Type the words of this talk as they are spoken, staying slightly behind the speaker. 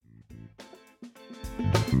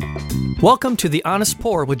Welcome to The Honest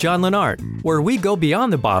Pour with John Lennart, where we go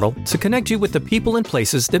beyond the bottle to connect you with the people and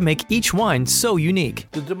places that make each wine so unique.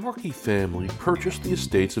 The DeMarchi family purchased the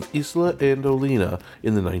estates of Isola Andolina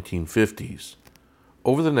in the 1950s.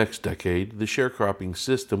 Over the next decade, the sharecropping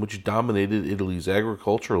system which dominated Italy's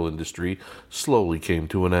agricultural industry slowly came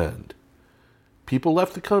to an end. People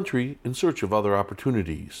left the country in search of other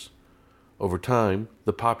opportunities. Over time,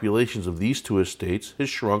 the populations of these two estates has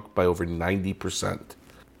shrunk by over 90%.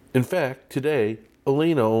 In fact, today,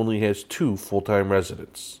 Elena only has 2 full-time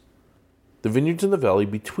residents. The vineyards in the valley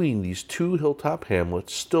between these 2 hilltop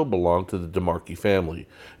hamlets still belong to the DeMarchi family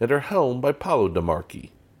and are helmed by Paolo DeMarchi.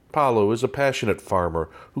 Paolo is a passionate farmer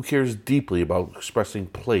who cares deeply about expressing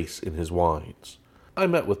place in his wines. I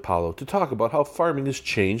met with Paolo to talk about how farming has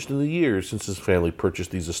changed in the years since his family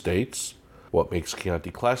purchased these estates, what makes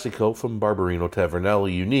Chianti Classico from Barberino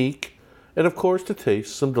Tavernelli unique, and of course to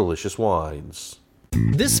taste some delicious wines.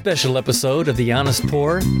 This special episode of The Honest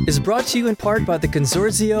Pour is brought to you in part by the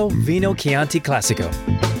Consorzio Vino Chianti Classico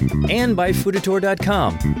and by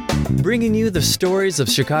Fooditor.com, bringing you the stories of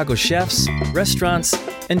Chicago chefs, restaurants,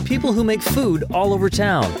 and people who make food all over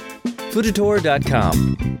town.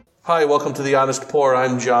 Fooditor.com. Hi, welcome to The Honest Pour.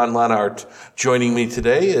 I'm John Lennart. Joining me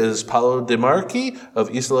today is Paolo DeMarchi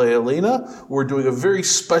of Isola Elena. We're doing a very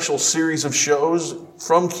special series of shows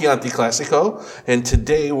from Chianti Classico, and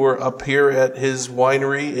today we're up here at his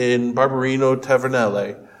winery in Barberino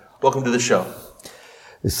Tavernelli. Welcome to the show.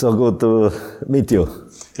 It's so good to meet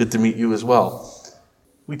you. Good to meet you as well.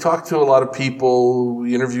 We talked to a lot of people,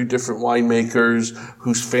 we interviewed different winemakers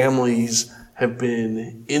whose families have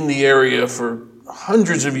been in the area for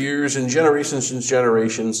hundreds of years and generations and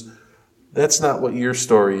generations. That's not what your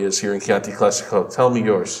story is here in Chianti Classico. Tell me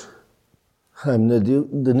yours. I'm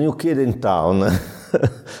the new kid in town,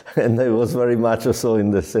 and I was very much so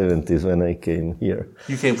in the 70s when I came here.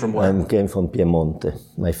 You came from where? I came from Piemonte.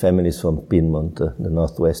 My family is from Piedmont, the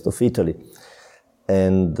northwest of Italy.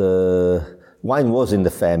 And wine was in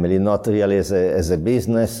the family, not really as a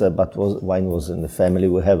business, but wine was in the family.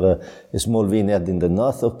 We have a small vineyard in the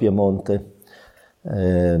north of Piemonte,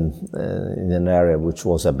 in an area which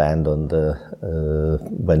was abandoned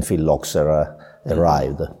when Phylloxera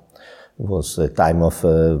arrived. It was a time of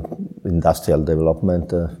industrial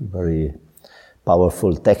development, very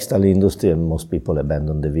powerful textile industry, and most people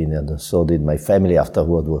abandoned the vineyard. So did my family after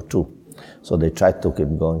World War II. So they tried to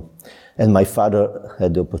keep going. And my father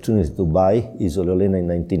had the opportunity to buy Isola Elena in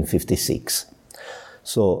 1956.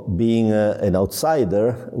 So being an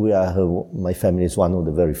outsider, my family is one of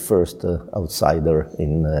the very first outsider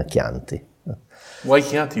in Chianti. Why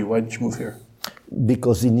Chianti? Why did you move here?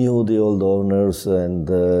 Because he knew the old owners and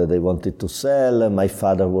they wanted to sell. My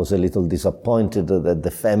father was a little disappointed that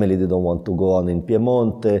the family didn't want to go on in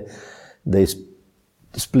Piemonte. They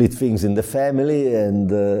split things in the family, and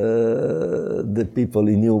the people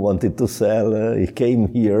he knew wanted to sell. He came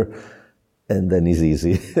here, and then it's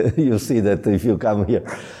easy. You see that if you come here,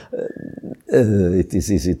 it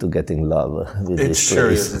is easy to get in love with this place. It sure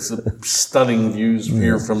is. It's a stunning views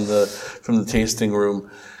here from the tasting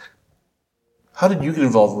room. How did you get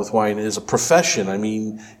involved with wine as a profession? I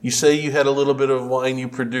mean, you say you had a little bit of wine you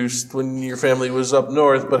produced when your family was up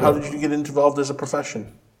north, but how did you get involved as a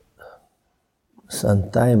profession?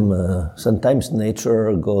 Sometimes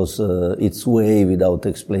nature goes its way without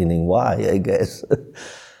explaining why, I guess.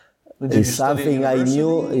 It's something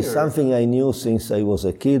I knew since I was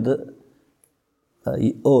a kid.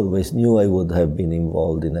 I always knew I would have been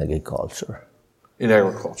involved in agriculture. In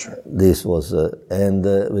agriculture. This was, and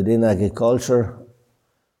within agriculture,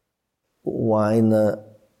 wine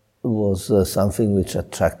was something which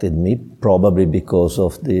attracted me, probably because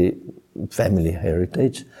of the family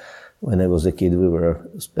heritage. When I was a kid, we were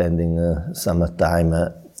spending summertime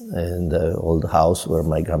in the old house where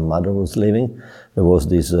my grandmother was living. There was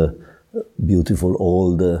this beautiful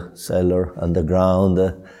old cellar underground,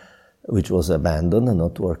 which was abandoned and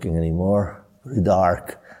not working anymore, very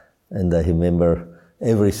dark. And I remember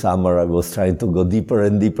every summer I was trying to go deeper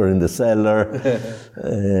and deeper in the cellar.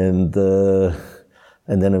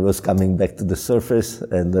 And then I was coming back to the surface,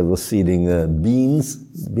 and I was seeding beans.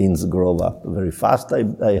 Beans grow up very fast,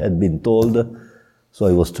 I had been told. So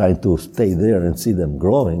I was trying to stay there and see them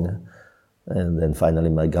growing. And then finally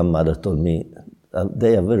my grandmother told me,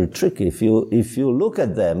 they are very tricky. If you look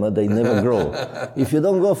at them, they never grow. If you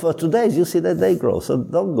don't go for 2 days, you see that they grow. So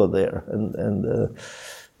don't go there.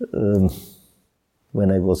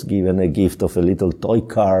 When I was given a gift of a little toy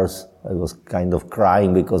cars, I was kind of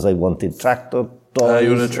crying because I wanted tractor toys.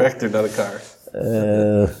 You wanted a tractor, not a car.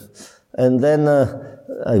 And then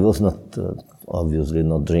I was not obviously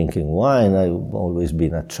not drinking wine. I've always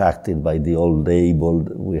been attracted by the old label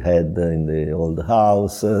we had in the old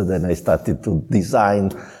house. Then I started to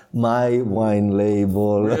design my wine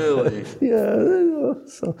label. Really? Yeah.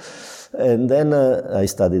 So, and then I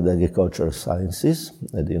studied agricultural sciences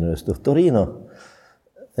at the University of Torino,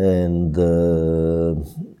 and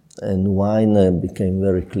wine became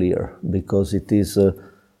very clear because it is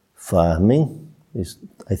farming.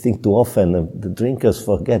 I think too often the drinkers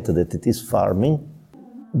forget that it is farming.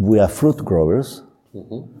 We are fruit growers.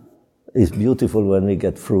 Mm-hmm. It's beautiful when we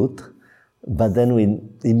get fruit, but then we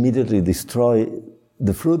immediately destroy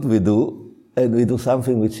the fruit we do, and we do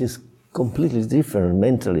something which is completely different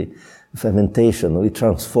mentally. Fermentation, we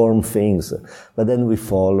transform things, but then we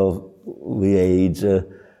follow, we age,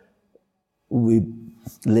 we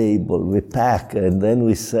label, we pack, and then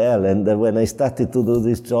we sell. And when I started to do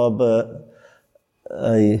this job,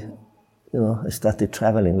 I started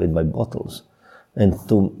traveling with my bottles, and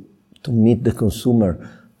to meet the consumer.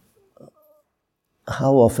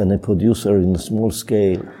 How often a producer in a small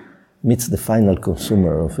scale meets the final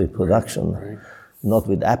consumer of a production? Right. Not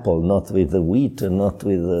with apple, not with the wheat, not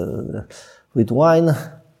with wine.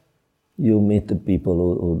 You meet the people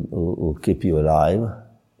who keep you alive,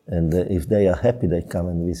 and if they are happy, they come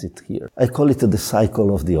and visit here. I call it the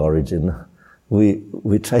cycle of the origin.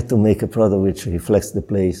 We try to make a product which reflects the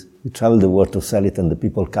place. We travel the world to sell it, and the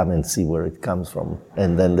people come and see where it comes from,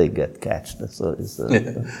 and then they get catched. So it's.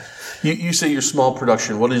 You say your small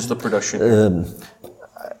production. What is the production?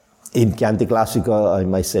 In Chianti Classico, I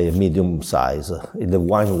might say a medium size. In the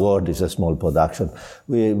wine world, it's a small production.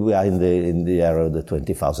 We are in the area of the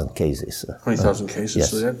 20,000 cases. 20,000 cases.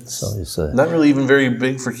 Yes. So that's so it's not really even very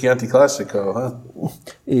big for Chianti Classico, huh?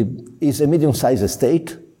 It's a medium-sized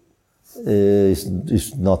estate.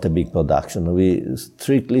 It's not a big production. We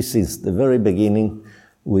strictly, since the very beginning,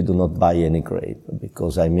 we do not buy any grape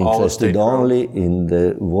because I'm interested only in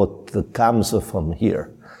what comes from here.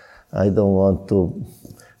 I don't want to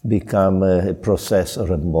become a processor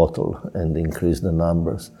and bottle and increase the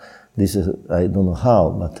numbers. This is, I don't know how,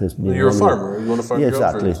 but has been. You're a farmer. You want to farm your own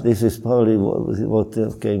exactly. fruit. This is probably what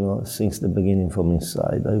came since the beginning from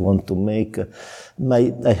inside. I want to make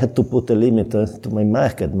I had to put a limit to my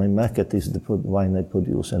market. My market is the wine I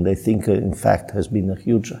produce, and I think, in fact, has been a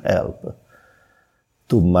huge help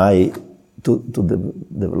to the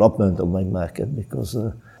development of my market because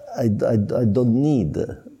I don't need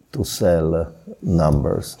to sell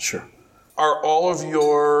numbers. Sure. Are all of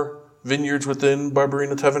your vineyards within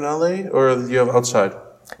Barberino Tavernale, or do you have outside?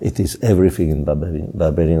 It is everything in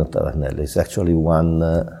Barberino Tavernale. It's actually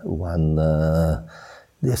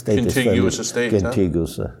the estate contiguous is estate.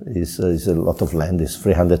 Contiguous. Huh? It's a lot of land. It's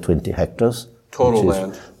 320 hectares. Total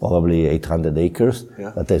land. Probably 800 acres.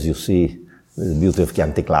 Yeah. But as you see, the beauty of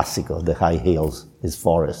Chianti Classico, the high hills, is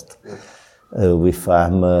forest. Yeah. We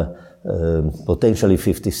farm potentially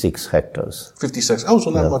 56 hectares. 56. Oh, so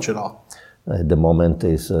not much at all. At the moment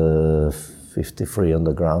is 53 on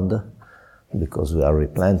the ground because we are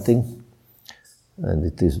replanting, and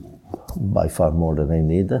it is by far more than I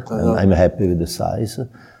need. And I'm happy with the size,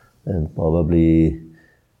 and probably,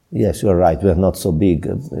 yes, you're right. We are not so big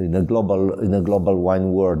in a global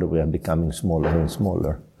wine world. We are becoming smaller and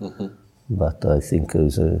smaller. Mm-hmm. But I think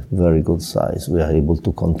it's a very good size. We are able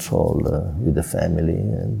to control with the family,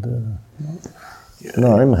 and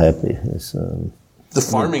no, I'm happy. It's, the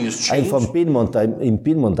farming has changed. I'm from Piedmont. In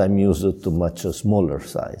Piedmont, I'm used to much smaller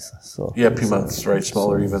size. So yeah, Piedmont's right,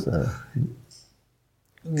 smaller even.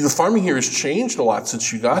 The farming here has changed a lot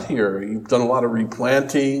since you got here. You've done a lot of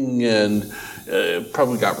replanting and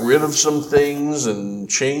probably got rid of some things and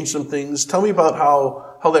changed some things. Tell me about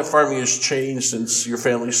how that farming has changed since your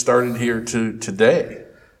family started here to today.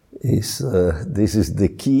 This is the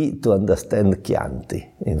key to understand Chianti,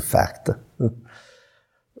 in fact.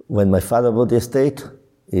 When my father bought the estate,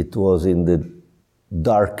 it was in the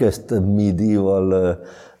darkest medieval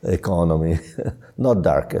economy. Not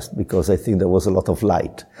darkest, because I think there was a lot of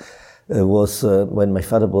light. It was when my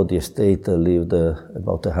father bought the estate, lived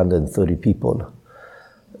about 130 people,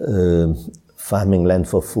 farming land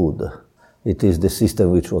for food. It is the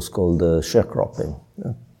system which was called sharecropping.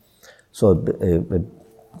 So a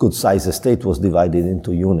good-sized estate was divided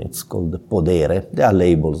into units called podere. There are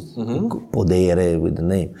labels, podere with the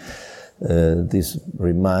name. This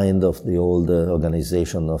remind of the old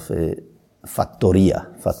organization of a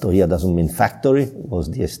fattoria. Fattoria doesn't mean factory. It was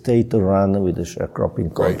the estate run with a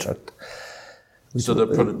sharecropping contract. Right. So the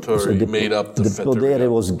produtore made up the fattoria. The podere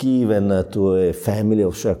was given to a family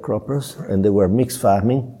of sharecroppers, and they were mixed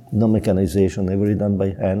farming, no mechanization, everything done by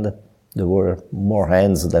hand. There were more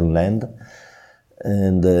hands than land.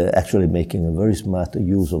 and actually making a very smart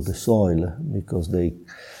use of the soil, because a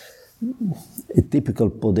typical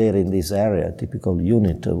podere in this area, a typical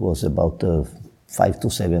unit, was about 5 to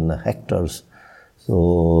 7 hectares,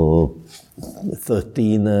 so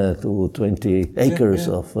 13 to 20 acres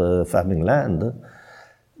of farming land.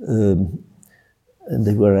 And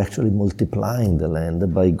they were actually multiplying the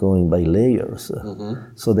land by going by layers.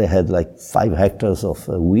 So they had like 5 hectares of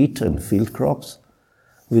wheat and field crops.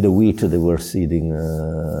 With the wheat, they were seeding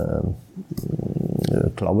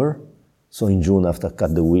clover. So in June, after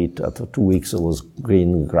cut the wheat, after 2 weeks, it was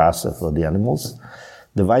green grass for the animals.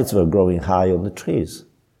 The vines were growing high on the trees,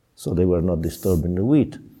 so they were not disturbing the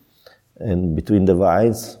wheat. And between the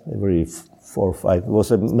vines, every 4 or 5,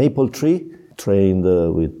 was a maple tree trained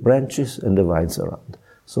with branches and the vines around.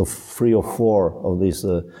 So 3 or 4 of these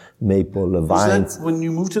maple vines. Was that when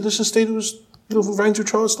you moved to this estate, it was beautiful vines or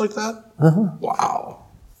trellis like that? Wow.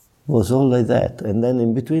 It was all like that. And then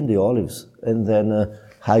in between the olives, and then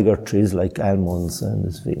higher trees like almonds and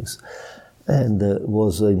these things. And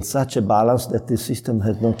was in such a balance that the system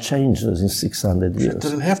had not changed in 600 years. It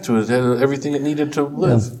didn't have to. It had everything it needed to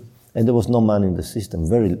live. Yeah. And there was no money in the system,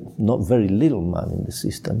 not very little money in the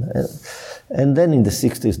system. And then in the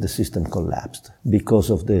 60s, the system collapsed because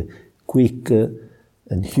of the quick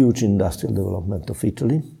and huge industrial development of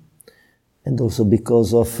Italy, and also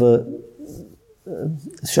because of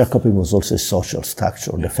sharecropping was also a social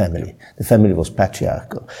structure, the family. The family was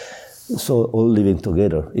patriarchal. So all living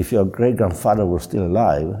together. If your great-grandfather were still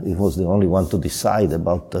alive, he was the only one to decide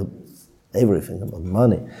about everything, about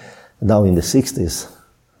money. Now in the 60s,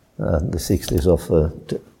 of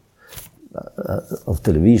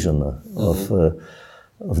television, of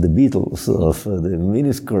the Beatles, of the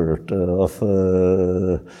miniskirt, of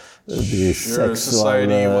the sexual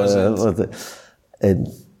society wasn't. And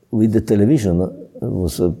with the television,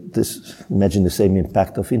 was imagine the same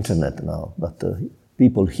impact of internet now, but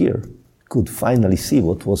people here could finally see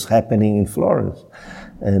what was happening in Florence,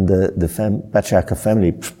 and the patriarchal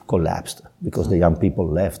family collapsed because the young people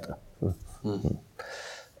left.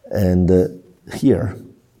 And here,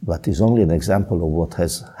 but is only an example of what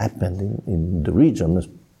has happened in the region,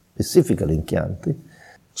 specifically in Chianti.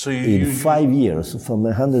 So in 5 years, from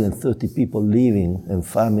 130 people living and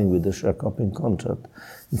farming with the sharecropping contract,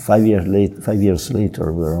 5 years later,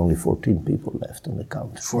 there were only 14 people left in the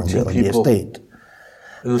country. 14 on people? the estate.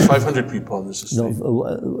 There was 500 people on this estate. No,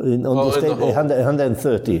 on the estate,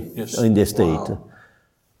 130 in the estate. Wow.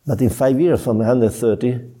 But in 5 years, from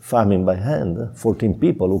 130 farming by hand, 14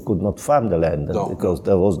 people who could not farm the land because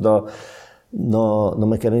there was no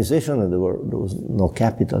mechanization and there was no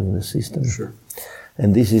capital in the system. Sure.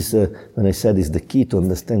 And this is, when I said, is the key to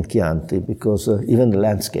understand Chianti, because even the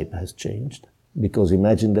landscape has changed. Because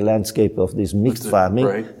imagine the landscape of this mixed farming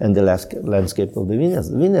and the landscape of the vineyards.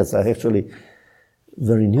 The vineyards are actually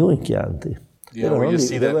very new in Chianti. Yeah, where you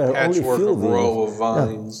see that patchwork of row of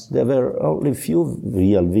vines. There were only few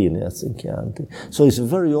real vineyards in Chianti. So it's a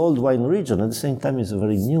very old wine region. At the same time, it's a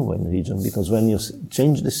very new wine region, because when you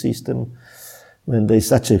change the system, when there is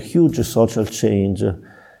such a huge social change,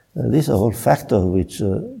 these are all factors which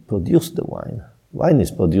produce the wine. Wine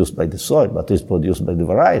is produced by the soil, but it's produced by the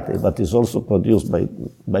variety, but it's also produced by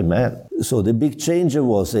man. So the big change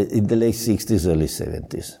was in the late 60s, early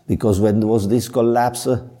 70s, because when there was this collapse,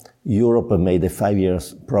 Europe made a 5-year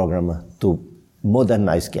program to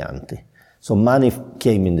modernize Chianti. So money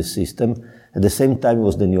came in the system. At the same time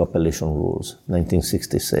was the new appellation rules,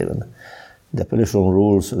 1967. The appellation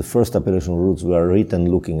rules, the first appellation rules were written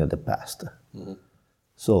looking at the past. Mm-hmm.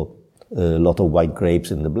 So a lot of white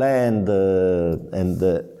grapes in the blend, and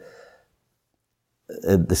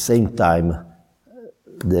at the same time,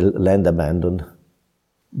 the land abandoned.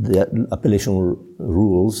 The appellation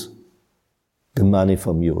rules, the money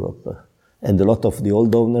from Europe. And a lot of the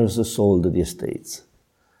old owners sold the estates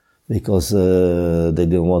because they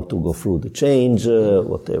didn't want to go through the change,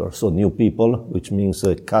 whatever. So new people, which means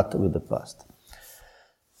cut with the past.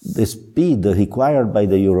 The speed required by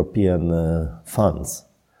the European funds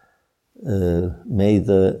made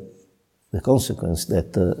the consequence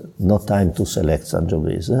that no time to select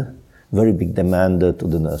Sangiovese, very big demand to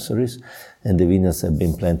the nurseries, and the vineyards have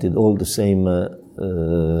been planted all the same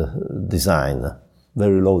design,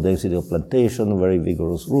 very low density of plantation, very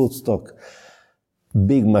vigorous rootstock,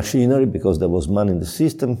 big machinery because there was money in the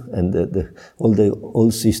system, and the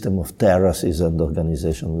old system of terraces and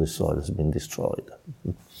organization of the soil has been destroyed.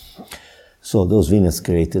 So those vineyards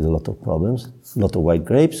created a lot of problems, a lot of white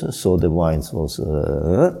grapes, so the wines was,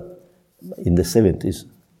 in the 70s,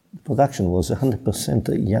 production was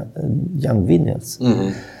 100% young vineyards.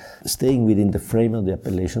 Mm-hmm. Staying within the frame of the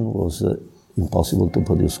appellation was impossible to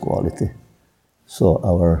produce quality. So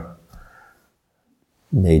our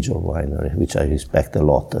major winery, which I respect a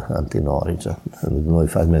lot, Antinori, I don't know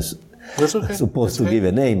if I'm supposed to give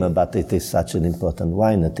a name, but it is such an important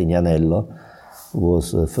wine. Tignanello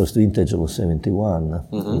was first vintage was 71.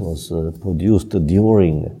 Was produced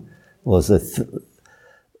during,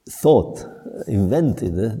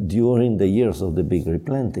 invented during the years of the big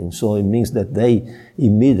replanting. So it means that they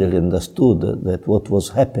immediately understood that what was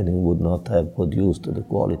happening would not have produced the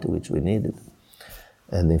quality which we needed.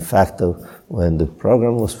 And in fact, when the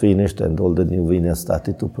program was finished and all the new vineyards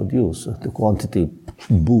started to produce, the quantity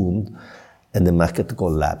boomed and the market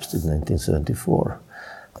collapsed in 1974.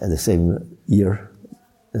 At the same year,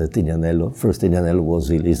 first Tignanello was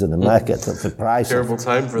released in the market. The price terrible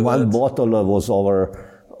time for one that. bottle was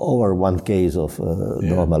over one case of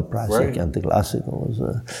normal price of Chianti Classico.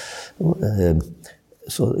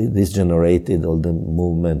 So this generated all the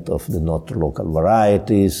movement of the not local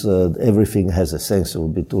varieties. Everything has a sense. It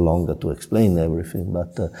would be too long to explain everything,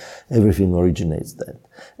 but everything originates that.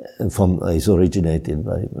 Is originated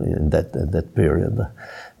in that period.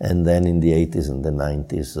 And then in the 80s and the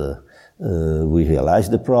 90s, we realized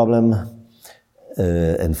the problem.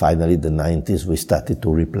 And finally, the 90s, we started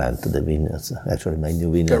to replant the vineyards. Actually, my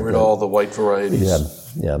new vineyard. Got rid of all the white varieties.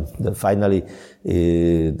 Yeah. Finally,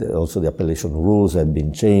 also the appellation rules have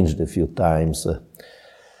been changed a few times. A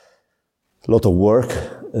lot of work.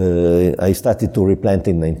 I started to replant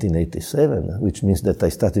in 1987, which means that I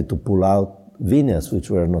started to pull out vineyards which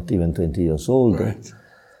were not even 20 years old,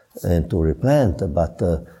 and to replant. But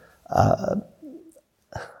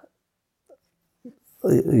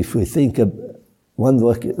if we think one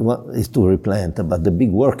work is to replant, but the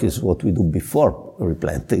big work is what we do before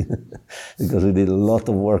replanting, because we did a lot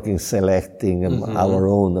of work in selecting our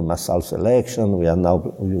own Massal selection. We are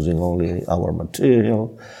now using only our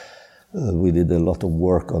material. We did a lot of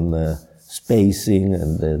work on spacing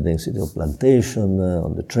and the density of plantation,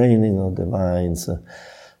 on the training of the vines.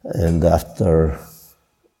 And after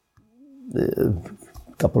a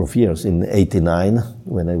couple of years, in 89,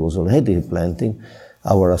 when I was already replanting,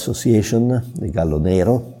 our association, the Gallo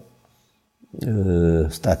Nero,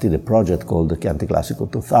 started a project called the Chianti Classico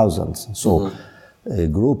 2000s. So a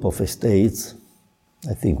group of estates,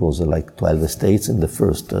 I think it was like 12 estates in the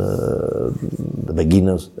first, the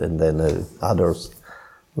beginners, and then others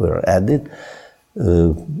were added,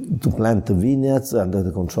 to plant the vineyards under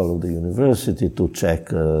the control of the university, to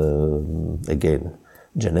check, again,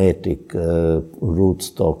 genetic,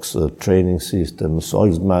 rootstocks, training system,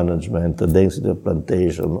 soils management, density of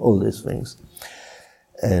plantation, all these things.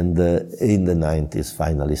 And in the 90s,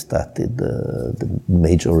 finally started the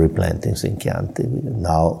major replantings in Chianti.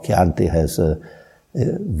 Now Chianti has a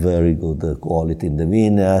very good quality in the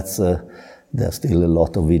vineyards. There are still a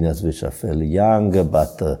lot of vineyards which are fairly young,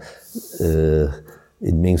 but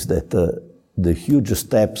it means that the huge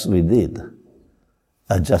steps we did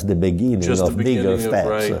are just the beginning of bigger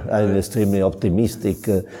steps. I'm extremely optimistic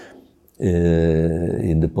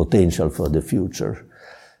in the potential for the future.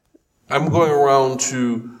 I'm going around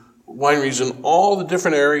to wineries in all the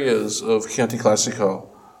different areas of Chianti Classico.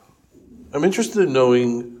 I'm interested in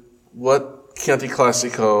knowing what Chianti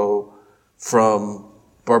Classico from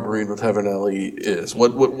Barberino Tavernelli is.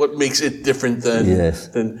 What makes it different than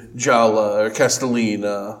Gialla or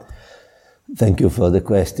Castellina? Thank you for the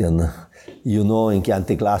question. You know, in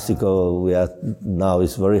Chianti Classico,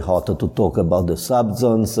 it's very hot to talk about the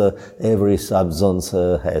subzones. Every subzone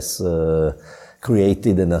has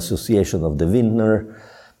created an association of the vintner.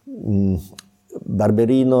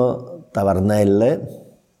 Barberino Tavernelle,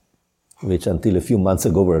 which until a few months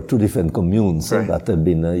ago were two different communes that have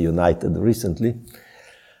been united recently.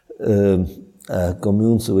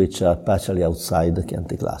 Communes which are partially outside the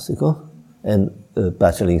Chianti Classico and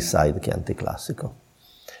partially inside the Chianti Classico.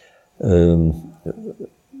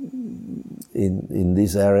 In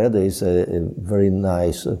this area there is a very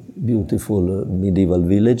nice, beautiful medieval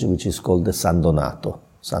village which is called the San Donato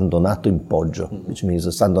in Poggio, which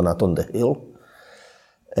means San Donato on the hill.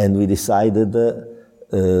 And we decided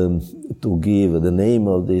to give the name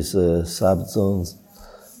of these subzones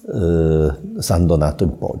San Donato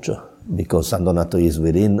in Poggio, because San Donato is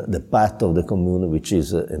within the part of the commune which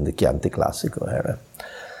is in the Chianti Classico area.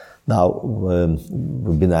 Now, it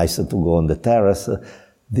would be nice to go on the terrace.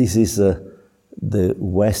 This is the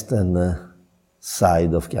western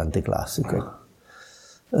side of Chianti Classico,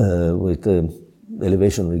 with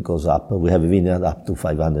elevation that goes up. We have a vineyard up to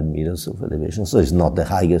 500 meters of elevation, so it's not the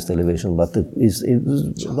highest elevation, but it's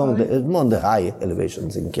among the high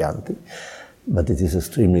elevations in Chianti. But it is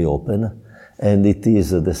extremely open, and it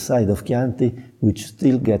is the side of Chianti which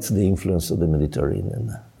still gets the influence of the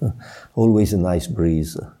Mediterranean. Always a nice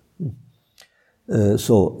breeze.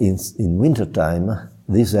 So in wintertime,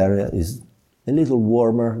 this area is a little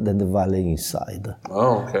warmer than the valley inside.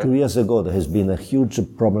 Oh, okay. 2 years ago, there has been a huge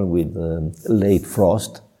problem with late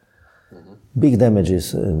frost. Big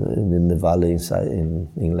damages in the valley inside,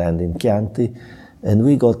 inland in Chianti, and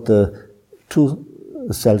we got 2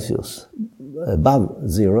 Celsius above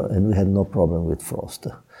zero, and we had no problem with frost.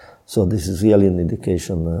 So this is really an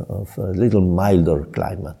indication of a little milder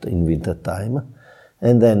climate in winter time.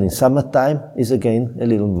 And then in summertime is again a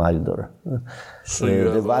little milder. So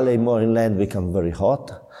the valley more inland become very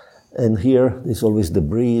hot. And here there's always the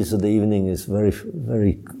breeze. The evening is very,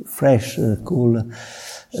 very fresh, cool.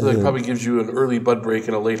 So that probably gives you an early bud break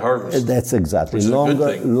and a late harvest. That's exactly.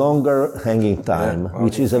 Longer hanging time,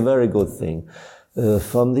 which is a very good thing.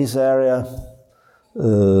 From this area,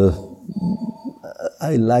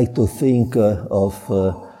 I like to think of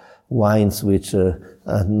wines which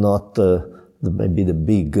are not maybe the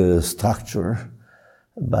big structure,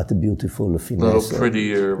 but a beautiful finesse. A little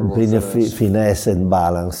prettier. Finesse and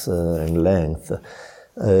balance and length.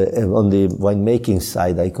 On the winemaking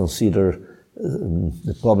side, I consider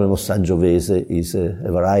the problem of Sangiovese is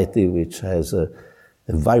a variety which has a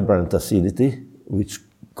vibrant acidity, which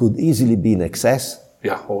could easily be in excess.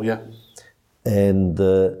 Yeah, oh yeah. And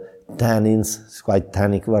tannins, it's quite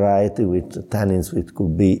tannic variety with tannins which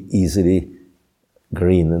could be easily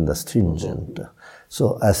green and astringent.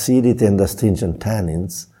 So acidity and astringent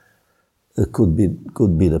tannins could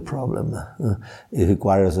be the problem. It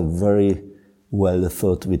requires a very well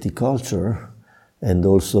thought viticulture and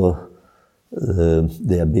also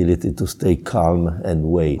the ability to stay calm and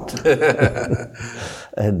wait.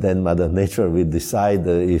 And then Mother Nature will decide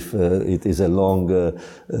if it is a long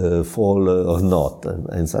fall or not.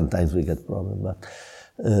 And sometimes we get problems. But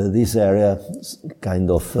this area kind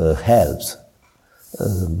of helps.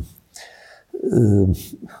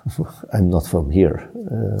 I'm not from here.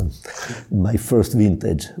 My first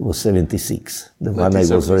vintage was 76. The one I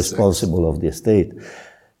was responsible of the estate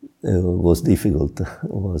was difficult. I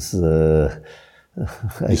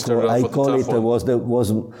call it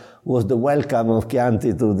was the welcome of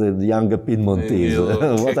Chianti to the younger Piedmontese.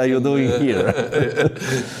 What are you doing here?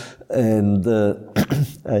 And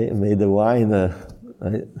I made a wine,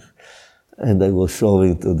 and I was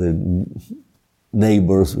showing to the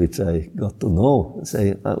neighbors, which I got to know,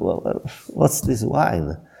 saying, well, what's this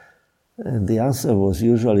wine? And the answer was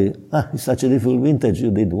usually, it's such a difficult vintage,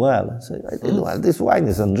 you did well. I said, I did well, this wine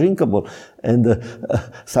is undrinkable, and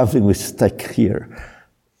something which stuck here.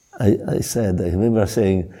 I remember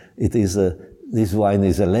saying, this wine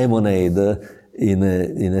is a lemonade in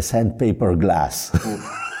a sandpaper glass.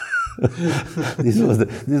 This was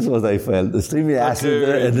what I felt, extremely acid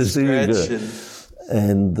and extremely good.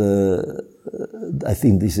 And I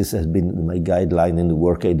think this has been my guideline in the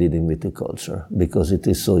work I did in viticulture, because it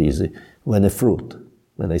is so easy. When I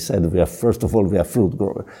said we are fruit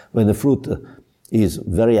grower, when a fruit is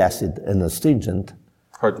very acid and astringent,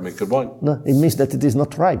 hard to make good wine. No, it means that it is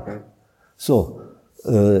not ripe. Right. So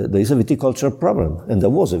there is a viticulture problem, and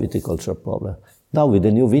there was a viticulture problem. Now with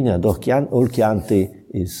the new vineyard, all Chianti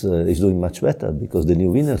is doing much better because the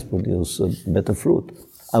new vineyards produce better fruit.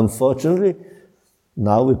 Unfortunately,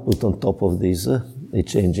 now we put on top of this a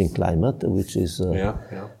changing climate, which is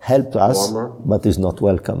helped us, warmer, but is not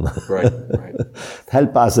welcome. Right.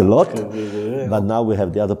 Help us a lot, but now we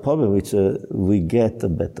have the other problem, which we get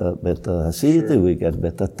better acidity, we get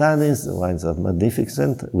better tannins, the wines are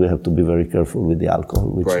magnificent. We have to be very careful with the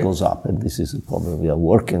alcohol, which goes up, and this is a problem we are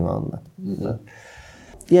working on. Mm-hmm.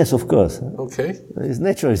 Yes, of course. Okay.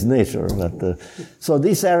 Nature is nature. But, so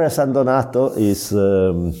this area, San Donato, is...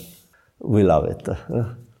 we love it.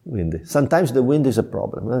 Windy. Sometimes the wind is a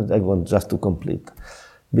problem. I want just to complete,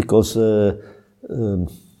 because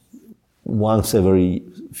once every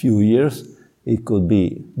few years it could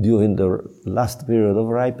be during the last period of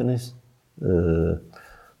ripeness,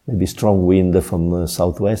 maybe strong wind from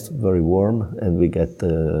southwest, very warm, and we get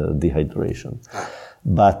dehydration.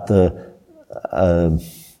 But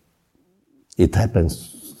it happens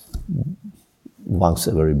once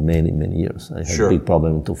every many years. I had a big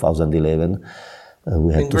problem in 2011.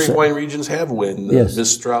 Great wine regions have wind. Yes.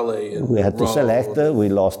 Mistrale. We had to select. We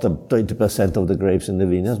lost 20% of the grapes in the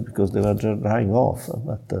vineyards because they were drying off.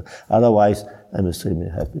 But otherwise, I'm extremely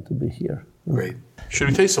happy to be here. Great. Should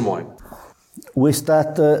we taste some wine? We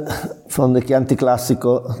start from the Chianti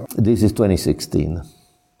Classico. This is 2016.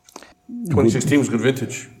 2016 was good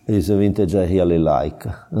vintage. It's a vintage I really like.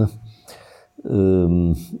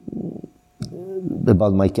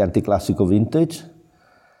 About my Chianti Classico vintage.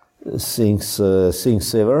 Since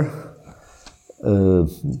ever,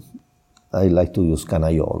 I like to use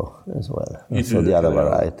Canaiolo as well. So the other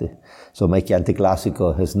variety. So my Chianti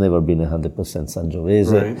Classico has never been 100%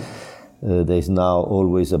 Sangiovese. Right. There is now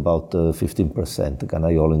always about 15%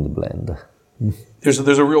 Canaiolo in the blend. There's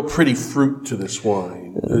a real pretty fruit to this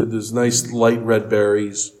wine. There's nice light red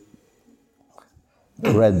berries.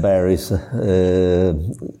 Red berries.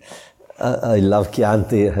 I love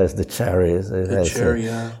Chianti. It has the cherries. Cherry,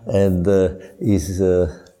 yeah. And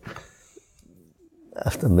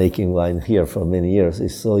after making wine here for many years,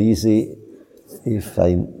 it's so easy if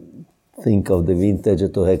I think of the vintage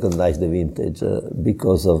to recognize the vintage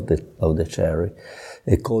because of the cherry.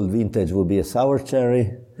 A cold vintage would be a sour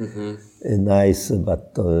cherry. Mm-hmm. A nice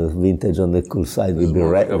but vintage on the cool side would be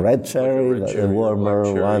red cherry. A warmer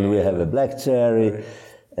one we have a black cherry. Right.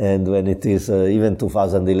 And when it is even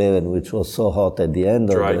 2011, which was so hot at the end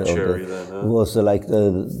was like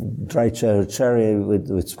dry cherry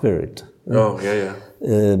with spirit. Oh, yeah.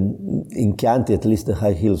 In Chianti, at least the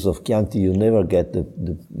high hills of Chianti, you never get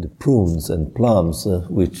the prunes and plums,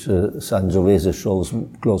 which Sangiovese shows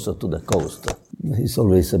closer to the coast. It's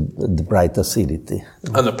always the bright acidity.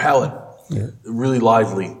 On the palate, really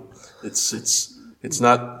lively. It's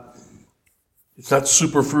not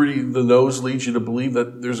super fruity. The nose leads you to believe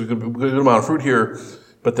that there's a good amount of fruit here,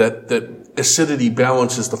 but that acidity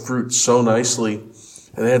balances the fruit so nicely.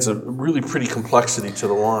 And it adds a really pretty complexity to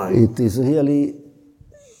the wine. It is really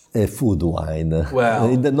a food wine,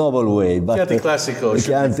 in the noble way. But Chianti Classico.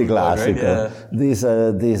 Chianti Classico.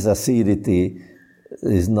 Right? This acidity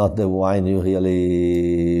is not the wine you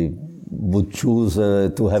really would choose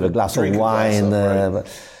to have a glass of wine.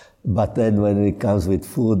 But then when it comes with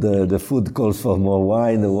food, the food calls for more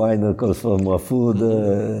wine, the wine calls for more food.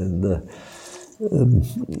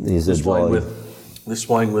 Is a joy. This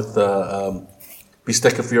wine with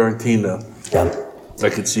Bistecca Fiorentina. Yeah. I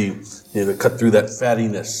could see cut through that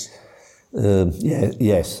fattiness.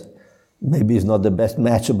 Yes. Maybe it's not the best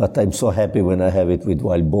match, but I'm so happy when I have it with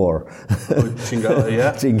wild boar. Cinghiale,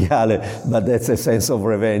 yeah? Cinghiale, but that's a sense of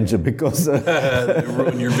revenge because... you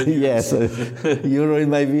ruin your vineyards. Yes, you ruin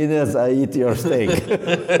my vineyards, I eat your steak.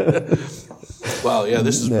 Wow, yeah,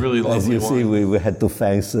 this is really lovely. As you wine. see, we had to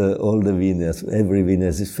thanks all the vineyards. Every vineyard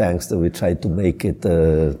is thanks. We tried to make it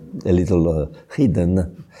a little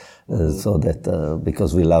hidden, so that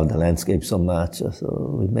because we love the landscape so much,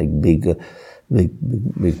 so we make big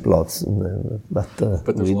plots. But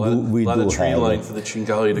there's a lot of tree line for the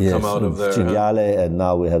Cinghiale to come out of there. Cinghiale, and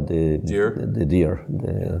now we have the deer,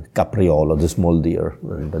 the capriolo, the small deer,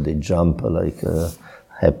 but they jump like a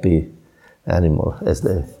happy animal as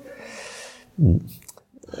they. We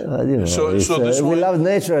love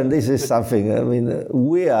nature, and this is something. I mean,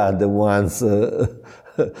 we are the ones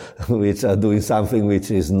which are doing something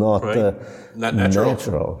which is not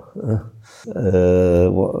natural.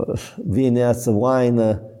 Vineyards,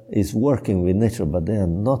 wine is working with nature, but they are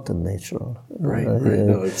not natural. Right.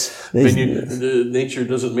 No, nature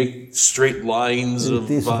doesn't make straight lines of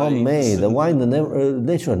vines. It is homemade. The wine,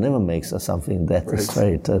 nature never makes something that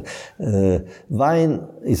straight. Vine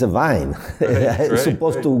is a vine. It's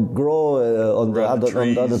supposed to grow on the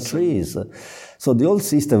other trees. So the old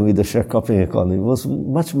system with the sharecropping economy was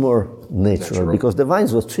much more natural because the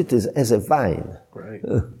vines was treated as a vine. Right.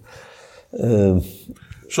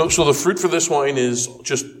 So the fruit for this wine is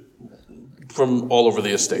just from all over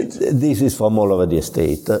the estate? This is from all over the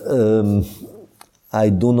estate. I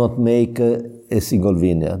do not make a single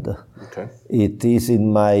vineyard. Okay. It is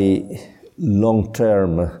in my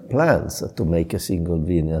long-term plans to make a single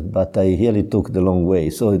vineyard, but I really took the long way.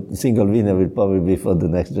 So a single vineyard will probably be for the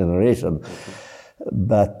next generation. Okay.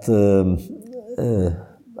 But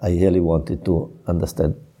I really wanted to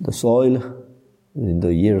understand the soil. In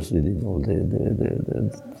the years, we did all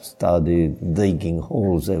the study, digging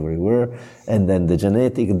holes everywhere, and then the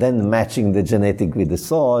genetic, then matching the genetic with the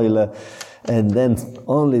soil, and then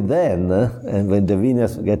only then, and when the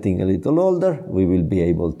vineyards are getting a little older, we will be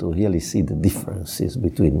able to really see the differences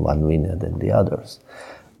between one vineyard and the others.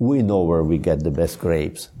 We know where we get the best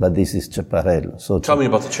grapes, but this is Ceparello. So tell me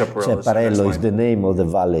about the Ceparello. Ceparello is the name of the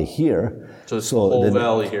valley here. So it's the whole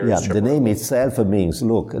valley here. Yeah, the name itself means,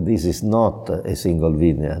 look, this is not a single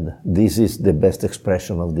vineyard. This is the best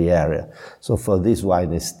expression of the area. So for this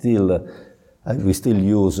wine, it's still, we still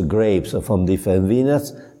use grapes from different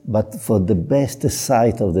vineyards, but for the best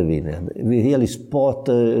site of the vineyard. We really spot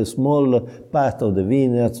a small part of the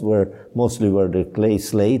vineyards where the clay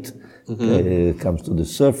slate comes to the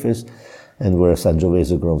surface, and where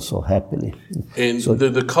Sangiovese grows so happily. And so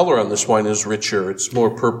the color on this wine is richer. It's more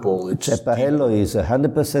purple. Ceparello is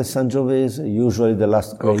 100% Sangiovese. Usually the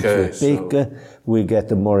last grapes we pick, we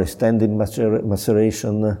get a more extended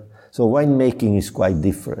maceration. So winemaking is quite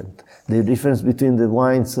different. The difference between the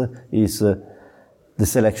wines is the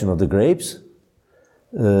selection of the grapes.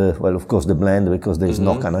 Well, of course, the blend, because there is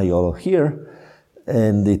no Canaiolo here.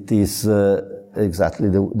 And it is exactly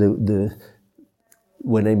the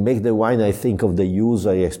when I make the wine, I think of the use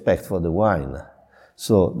I expect for the wine.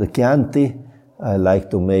 So the Chianti, I like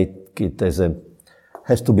to make it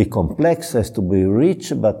has to be complex, has to be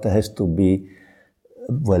rich, but has to be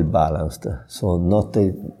well balanced. So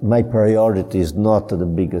my priority is not the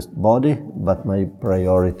biggest body, but my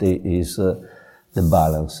priority is the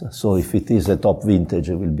balance. So if it is a top vintage,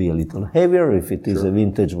 it will be a little heavier. If it is a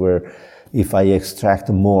vintage where if I extract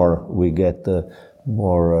more, we get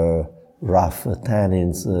more rough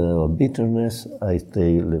tannins or bitterness, I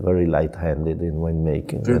stay very light-handed in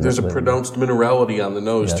winemaking. There's a pronounced minerality on the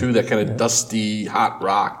nose, too, that kind of dusty, hot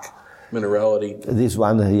rock minerality. This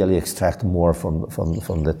one really extract more from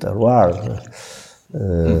the terroir,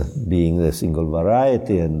 being a single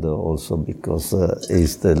variety, and also because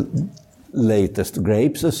it's the latest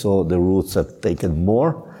grapes, so the roots have taken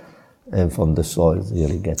more, and from the soil it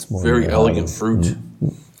really gets more. Very elegant fruit.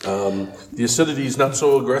 The acidity is not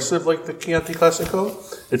so aggressive like the Chianti Classico.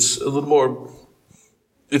 It's a little more,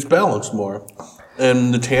 it's balanced more.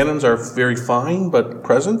 And the tannins are very fine but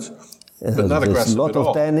present, but not aggressive There's a lot at of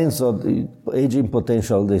all. tannins, so the aging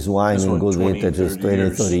potential of this wine in good 20, vintage is 20,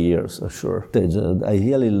 30 years, for sure. I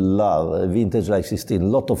really love a vintage like 16. A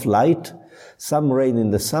lot of light, some rain in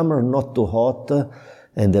the summer, not too hot,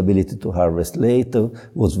 and the ability to harvest late.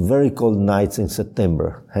 Was very cold nights in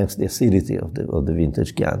September, hence the acidity of the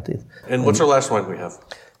vintage Chianti. And what's our last wine we have?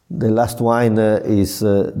 The last wine is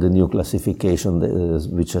the new classification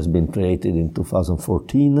which has been created in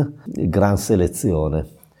 2014, Gran Selezione.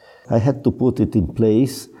 I had to put it in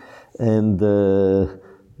place, and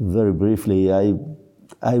very briefly, I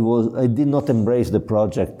did not embrace the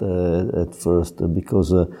project at first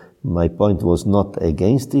because my point was not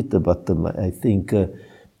against it, but I think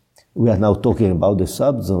we are now talking about the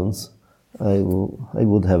subzones. I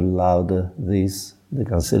would have loved the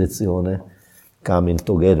Gran Selezione, coming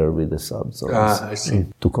together with the subzones. I see.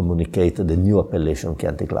 To communicate the new appellation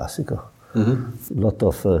Chianti Classico. A lot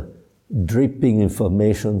of dripping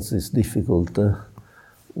informations is difficult.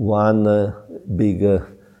 One big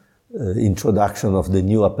introduction of the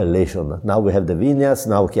new appellation. Now we have the vineyards,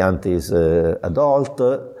 now Chianti is adult,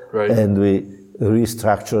 and we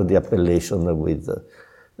restructure the appellation with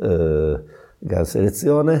Gran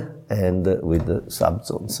Selezione and with the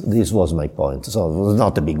subzones. This was my point. So it was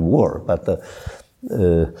not a big war, but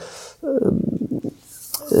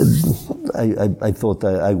I thought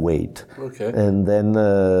I wait. Okay. And then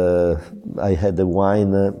I had a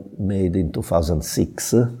wine made in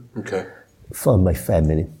 2006 for my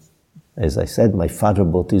family. As I said, my father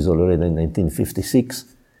bought Isola Lorena in 1956,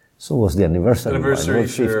 so was the anniversary wine.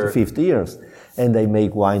 It was 50 years. And I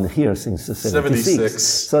make wine here since 76.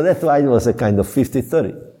 So that wine was a kind of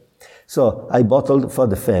 50-30. So I bottled for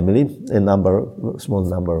the family a small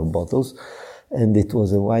number of bottles, and it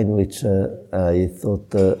was a wine which I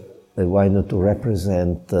thought a wine to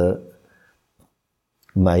represent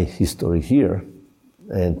my history here,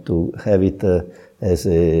 and to have it as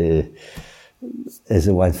a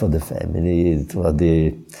wine for the family, for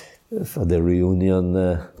the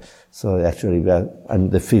reunion. So actually, I'm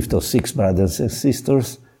the fifth of 6 brothers and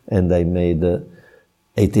sisters, and I made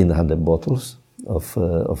 1,800 bottles of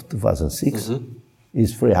 2006.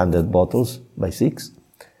 It's 300 bottles by 6.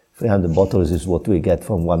 300 bottles is what we get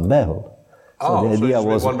from one barrel. So the idea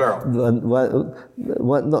was 1 barrel.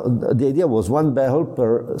 The idea was 1 barrel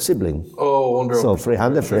per sibling. Oh, 1 barrel. So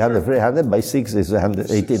 300 by 6 is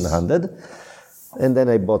 1,800. And then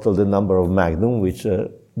I bottled a number of Magnum, which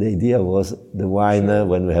the idea was the wine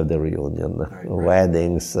when we have the reunion,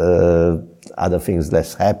 weddings, other things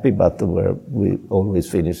less happy, but where we always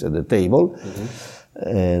finish at the table.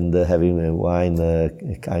 And having a wine, a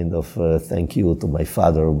kind of thank you to my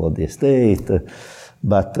father about the estate.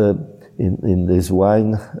 But in this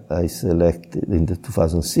wine, I selected, in the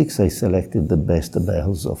 2006, I selected the best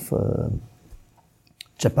barrels of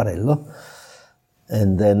Ceparello.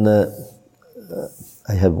 And then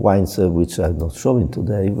I have wines which I'm not showing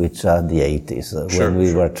today, which are the 80s, when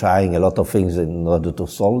we were trying a lot of things in order to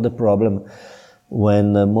solve the problem.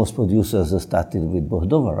 When most producers started with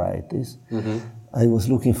Bordeaux varieties, I was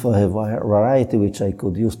looking for a variety which I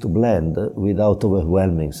could use to blend without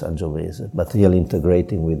overwhelming Sangiovese, but really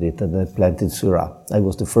integrating with it, and I planted Syrah. I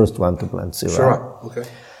was the first one to plant Syrah. Syrah, okay.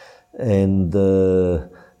 And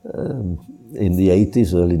in the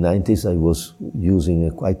 80s, early 90s, I was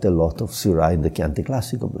using quite a lot of Syrah in the Chianti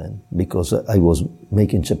Classico blend, because I was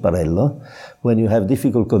making Ceparello. When you have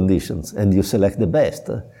difficult conditions and you select the best,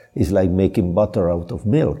 it's like making butter out of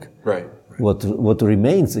milk. Right. What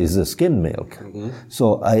remains is the skim milk. Mm-hmm.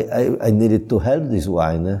 So I needed to help this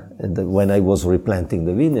wine and when I was replanting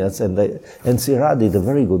the vineyards, and Syrah did a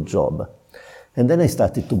very good job. And then I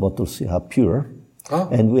started to bottle Syrah pure,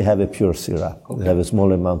 and we have a pure Syrah. Okay. We have a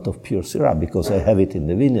small amount of pure Syrah because I have it in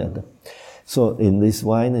the vineyard. So in this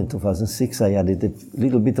wine in 2006, I added a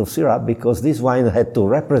little bit of Syrah because this wine had to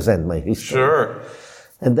represent my history. Sure.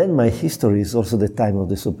 And then my history is also the time of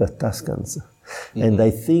the Super Tuscans. Mm-hmm. And I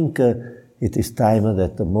think it is time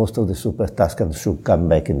that most of the Super Tuscans should come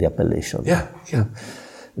back in the appellation. Yeah.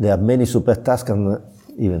 There are many Super Tuscan,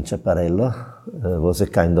 even Ceparello was a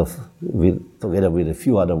kind of, together with a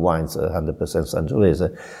few other wines, 100% Sangiovese,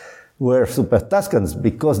 were Super Tuscans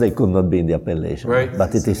because they could not be in the appellation. Right.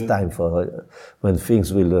 But it is time for, when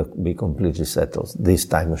things will be completely settled, these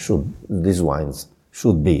wines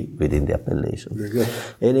should be within the appellation. Very good.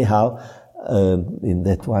 Anyhow, in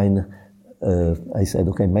that wine, I said,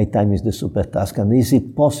 okay, my time is the Super Tuscan. Is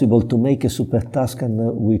it possible to make a Super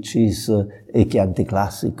Tuscan which is a Chianti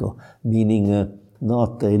Classico, meaning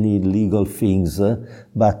not any legal things,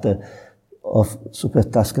 but of Super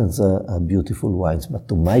Tuscans are beautiful wines, but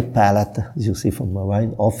to my palate, as you see from my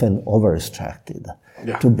wine, often over-extracted,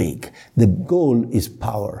 too big. The goal is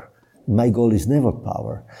power. My goal is never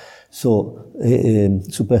power. So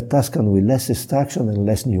Super Tuscan with less extraction and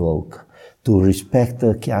less new oak, to respect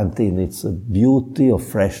Chianti in its beauty of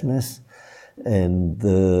freshness and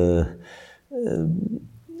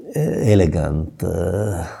elegant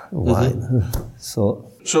wine. Mm-hmm. So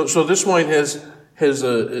this wine has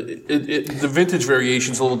the vintage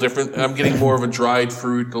variation's a little different. I'm getting more of a dried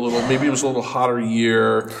fruit, maybe it was a little hotter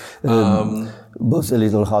year. Was a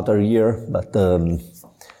little hotter year, but and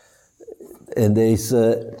there is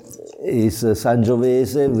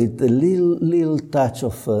Sangiovese with a little touch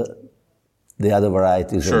of the other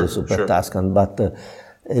varieties of the Super Tuscan, but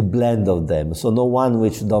a blend of them. So no one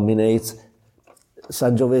which dominates.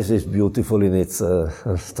 Sangiovese is beautiful in its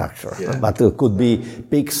structure, but it could be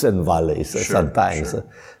peaks and valleys sometimes. Sure.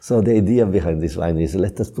 So the idea behind this wine is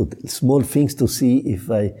let us put small things to see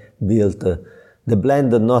if I built the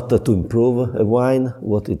blend not to improve a wine,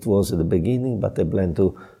 what it was at the beginning, but a blend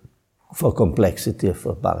for complexity,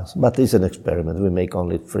 for balance. But it's an experiment. We make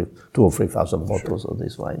only 2,000 or 3,000 bottles of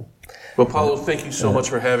this wine. Well, Paolo, thank you so much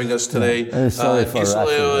for having us today. Isola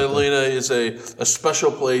Elena is a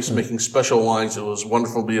special place making special wines. It was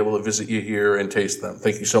wonderful to be able to visit you here and taste them.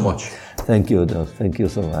 Thank you so much. Thank you, Don. Thank you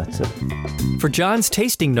so much. For John's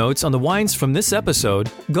tasting notes on the wines from this episode,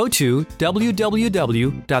 go to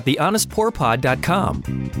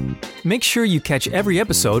www.thehonestpourpod.com. Make sure you catch every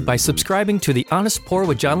episode by subscribing to The Honest Pour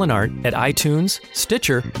with John Lenart at iTunes,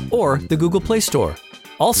 Stitcher, or the Google Play Store.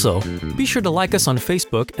 Also, be sure to like us on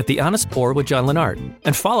Facebook at The Honest Pour with John Lenart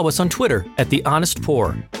and follow us on Twitter at The Honest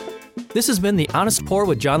Pour. This has been The Honest Pour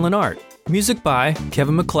with John Lenart. Music by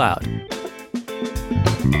Kevin MacLeod.